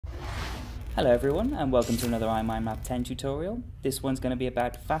Hello everyone and welcome to another iMindMap 10 tutorial. This one's going to be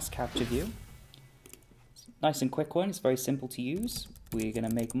about fast capture view. Nice and quick one, it's very simple to use. We're going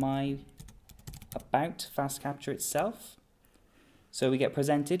to make my about fast capture itself. So we get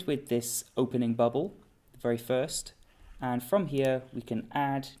presented with this opening bubble, the very first, and from here we can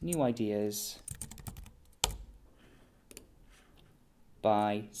add new ideas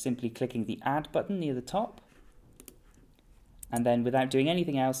by simply clicking the add button near the top. And then without doing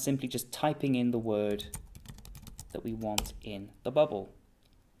anything else, simply just typing in the word that we want in the bubble.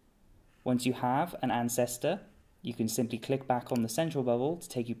 Once you have an ancestor, you can simply click back on the central bubble to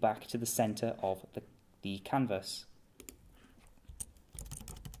take you back to the center of the canvas.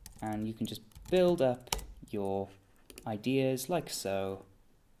 And you can just build up your ideas like so.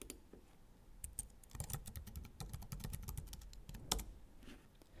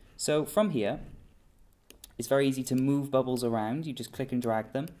 So from here, it's very easy to move bubbles around. You just click and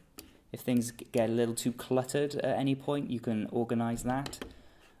drag them. If things get a little too cluttered at any point, you can organize that.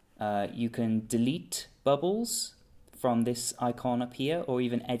 You can delete bubbles from this icon up here, or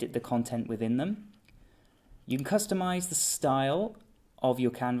even edit the content within them. You can customize the style of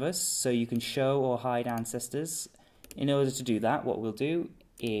your canvas, so you can show or hide ancestors. In order to do that, what we'll do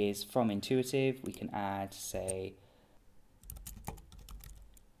is from Intuitive, we can add, say,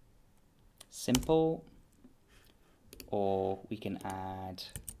 simple, or we can add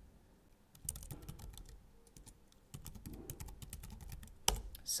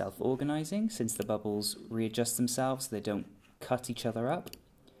self-organizing, since the bubbles readjust themselves so they don't cut each other up.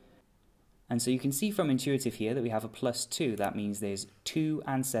 And so you can see from Intuitive here that we have a +2. That means there's 2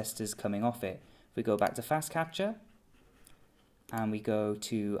 ancestors coming off it. If we go back to fast capture and we go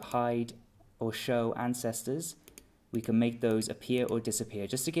to hide or show ancestors, we can make those appear or disappear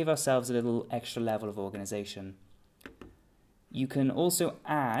just to give ourselves a little extra level of organization. You can also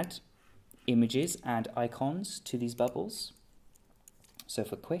add images and icons to these bubbles. So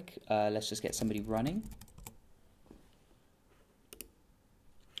for quick, let's just get somebody running.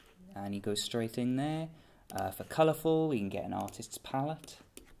 And he goes straight in there. For colorful, we can get an artist's palette.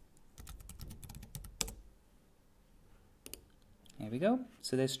 There we go.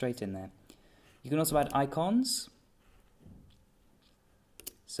 So they're straight in there. You can also add icons.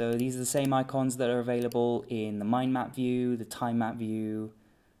 So these are the same icons that are available in the iMindMap view, the time map view.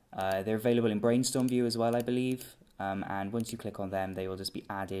 They're available in Brainstorm view as well, I believe. And once you click on them, they will just be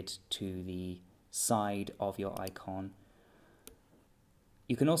added to the side of your icon.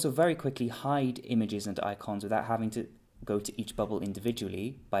 You can also very quickly hide images and icons without having to go to each bubble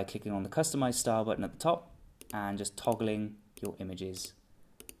individually by clicking on the Customize Style button at the top and just toggling your images.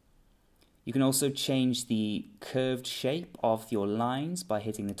 You can also change the curved shape of your lines by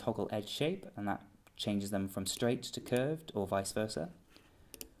hitting the toggle edge shape, and that changes them from straight to curved or vice versa.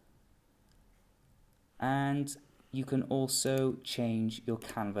 And you can also change your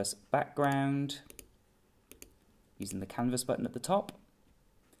canvas background using the canvas button at the top.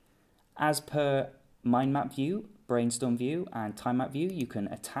 As per iMindMap view, Brainstorm view, and time map view, you can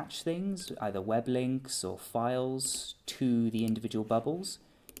attach things, either web links or files, to the individual bubbles.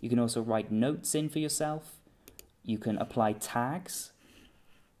 You can also write notes in for yourself. You can apply tags,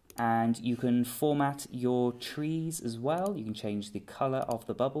 and you can format your trees as well. You can change the color of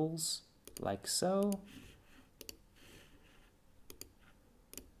the bubbles, like so.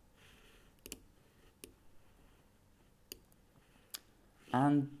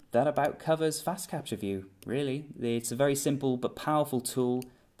 And that about covers fast capture view, really. It's a very simple but powerful tool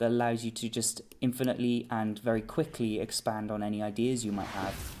that allows you to just infinitely and very quickly expand on any ideas you might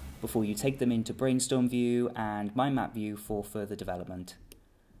have before you take them into Brainstorm view and iMindMap view for further development.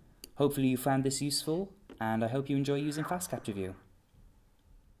 Hopefully you found this useful, and I hope you enjoy using fast capture view.